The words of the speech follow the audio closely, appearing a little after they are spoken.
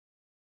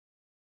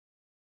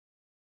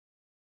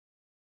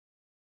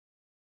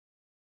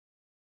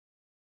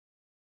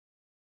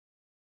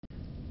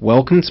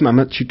Welcome to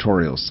Mamut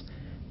Tutorials.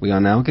 We are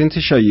now going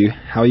to show you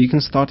how you can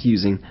start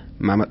using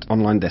Mamut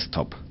Online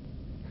Desktop.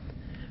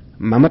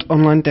 Mamut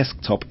Online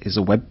Desktop is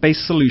a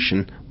web-based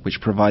solution which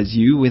provides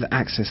you with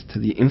access to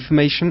the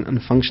information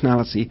and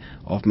functionality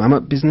of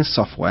Mamut business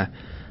software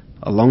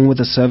along with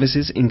the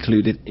services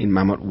included in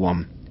Mamut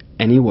One,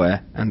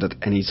 anywhere and at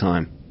any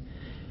time.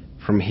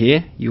 From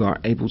here you are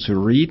able to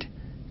read,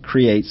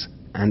 create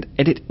and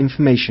edit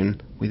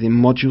information within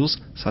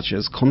modules such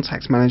as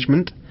contact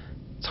management,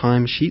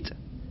 timesheet,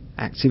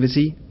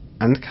 activity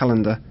and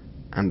calendar,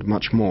 and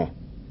much more.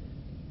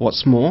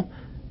 What's more,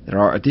 there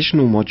are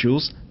additional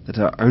modules that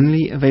are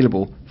only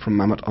available from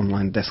Mamut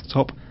Online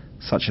Desktop,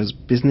 such as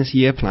Business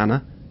Year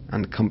Planner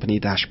and Company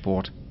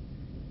Dashboard.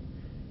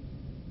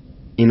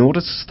 In order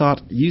to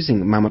start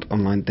using Mamut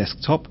Online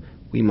Desktop,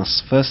 we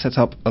must first set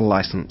up a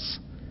license.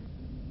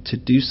 To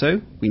do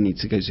so, we need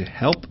to go to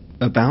Help,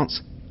 About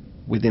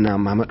within our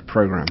Mamut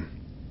program.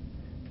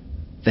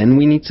 Then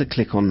we need to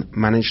click on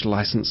Manage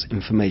License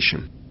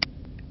Information.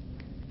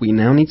 We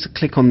now need to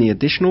click on the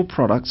additional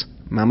product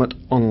Mamut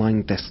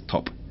Online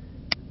Desktop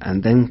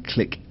and then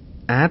click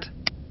Add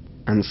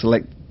and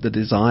select the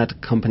desired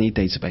company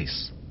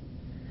database.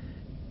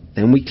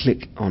 Then we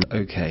click on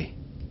OK,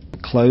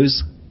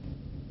 Close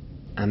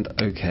and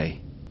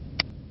OK.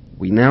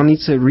 We now need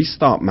to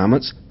restart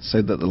Mamut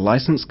so that the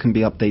license can be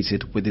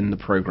updated within the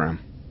program.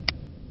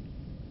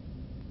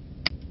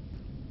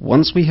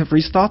 Once we have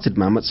restarted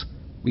Mamut,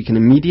 we can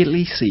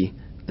immediately see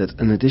that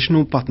an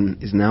additional button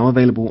is now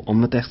available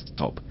on the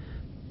desktop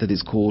that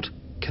is called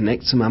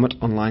Connect to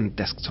Mamut Online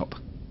Desktop.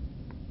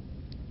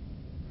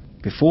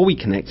 Before we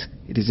connect,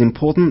 it is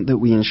important that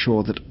we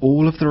ensure that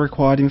all of the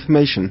required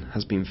information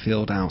has been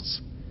filled out.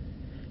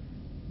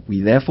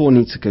 We therefore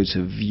need to go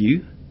to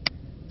View,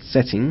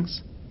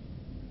 Settings,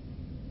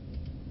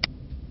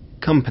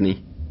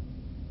 Company,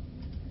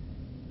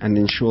 and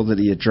ensure that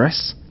the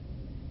address,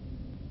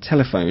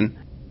 telephone,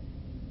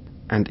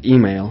 and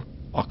email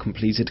are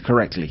completed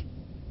correctly.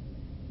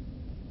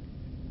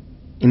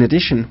 In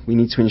addition, we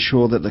need to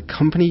ensure that the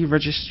company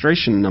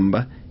registration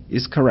number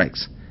is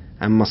correct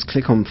and must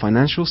click on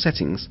Financial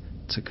Settings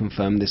to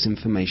confirm this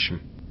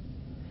information.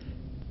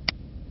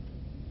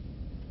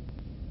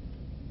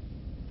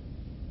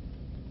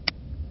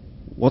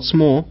 What's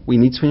more, we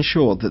need to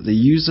ensure that the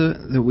user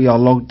that we are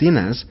logged in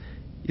as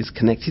is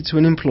connected to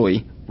an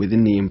employee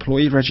within the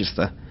employee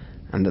register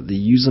and that the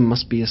user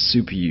must be a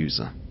super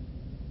user.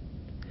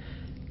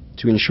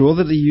 To ensure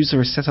that the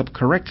user is set up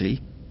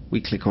correctly,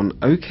 we click on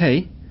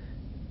OK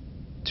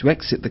to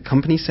exit the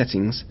company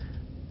settings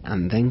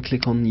and then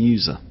click on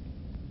User.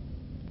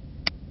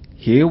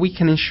 Here we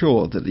can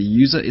ensure that the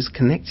user is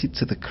connected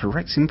to the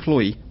correct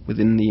employee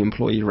within the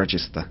employee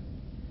register.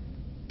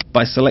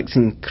 By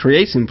selecting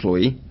Create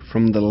Employee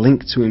from the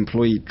Link to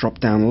Employee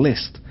drop-down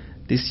list,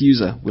 this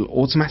user will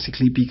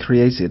automatically be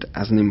created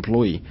as an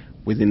employee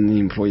within the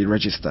employee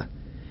register.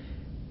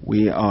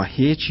 We are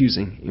here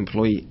choosing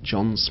employee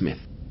John Smith.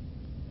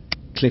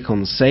 Click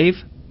on Save,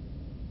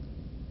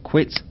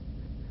 Quit,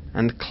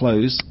 and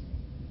Close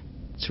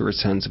to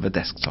return to the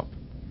desktop.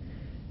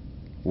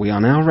 We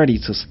are now ready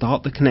to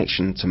start the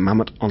connection to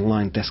Mamut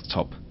Online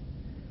Desktop.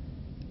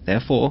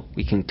 Therefore,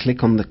 we can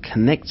click on the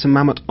Connect to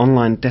Mamut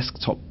Online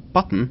Desktop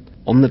button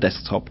on the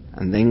desktop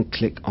and then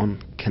click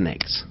on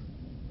Connect.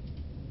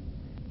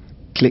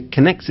 Click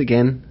Connect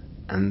again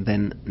and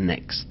then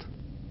Next.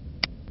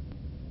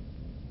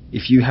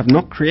 If you have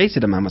not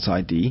created a Mamut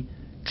ID,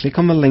 click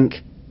on the link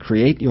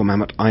Create your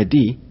Mamut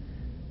ID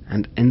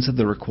and enter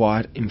the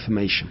required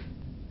information.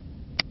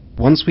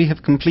 Once we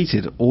have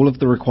completed all of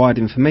the required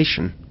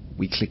information,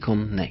 we click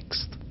on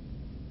Next.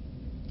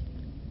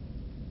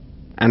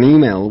 An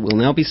email will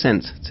now be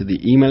sent to the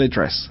email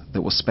address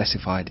that was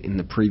specified in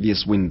the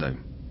previous window.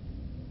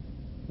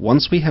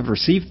 Once we have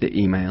received the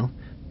email,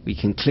 we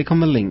can click on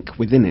the link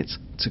within it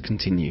to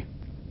continue.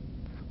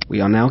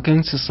 We are now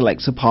going to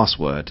select a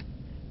password.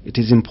 It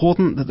is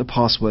important that the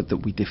password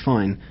that we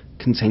define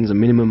contains a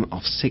minimum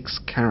of 6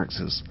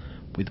 characters,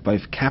 with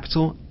both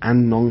capital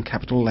and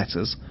non-capital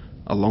letters,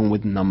 along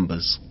with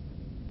numbers.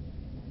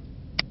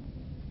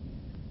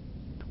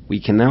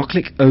 We can now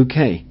click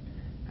OK,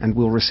 and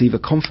we'll receive a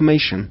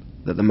confirmation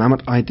that the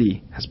Mamut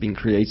ID has been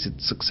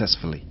created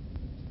successfully.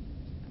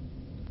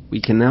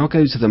 We can now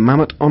go to the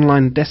Mamut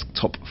Online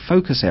Desktop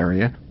focus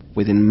area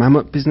within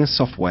Mamut Business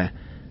Software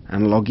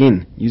and log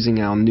in using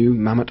our new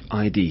Mamut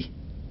ID.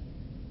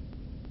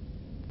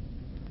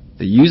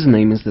 The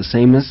username is the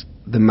same as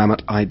the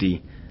Mamut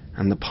ID,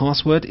 and the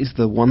password is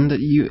the one that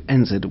you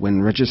entered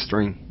when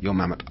registering your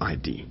Mamut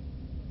ID.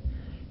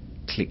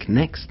 Click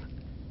Next,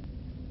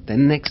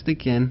 then Next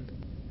again,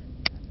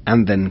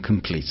 and then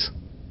Complete.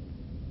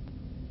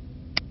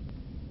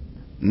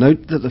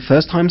 Note that the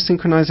first-time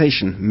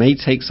synchronization may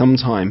take some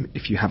time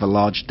if you have a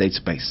large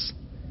database.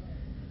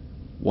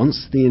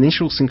 Once the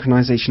initial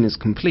synchronization is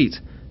complete,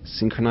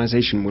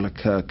 synchronization will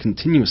occur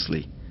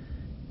continuously.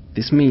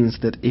 This means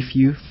that if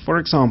you, for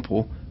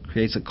example,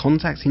 create a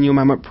contact in your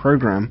Mamut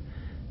program,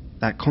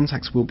 that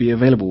contact will be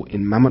available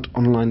in Mamut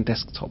Online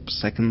Desktop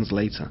seconds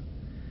later.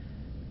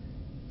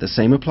 The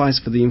same applies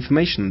for the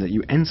information that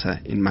you enter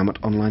in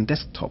Mamut Online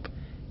Desktop.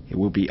 It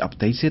will be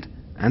updated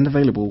and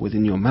available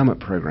within your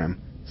Mamut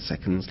program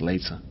seconds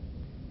later.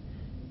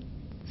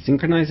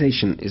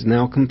 Synchronization is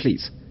now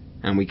complete,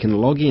 and we can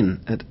log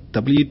in at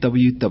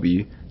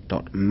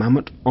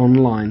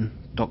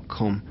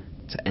www.mamutonline.com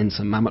to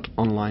enter Mamut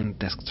Online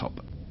Desktop.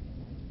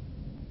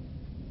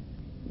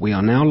 We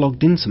are now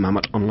logged into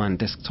Mamut Online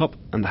Desktop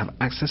and have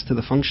access to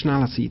the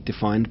functionality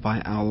defined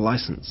by our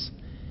license.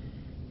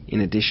 In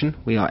addition,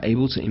 we are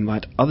able to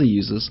invite other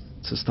users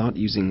to start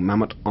using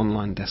Mamut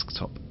Online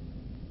Desktop.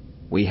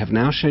 We have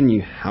now shown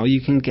you how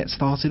you can get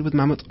started with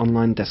Mamut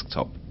Online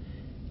Desktop.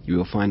 You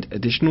will find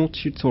additional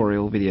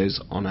tutorial videos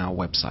on our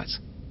website.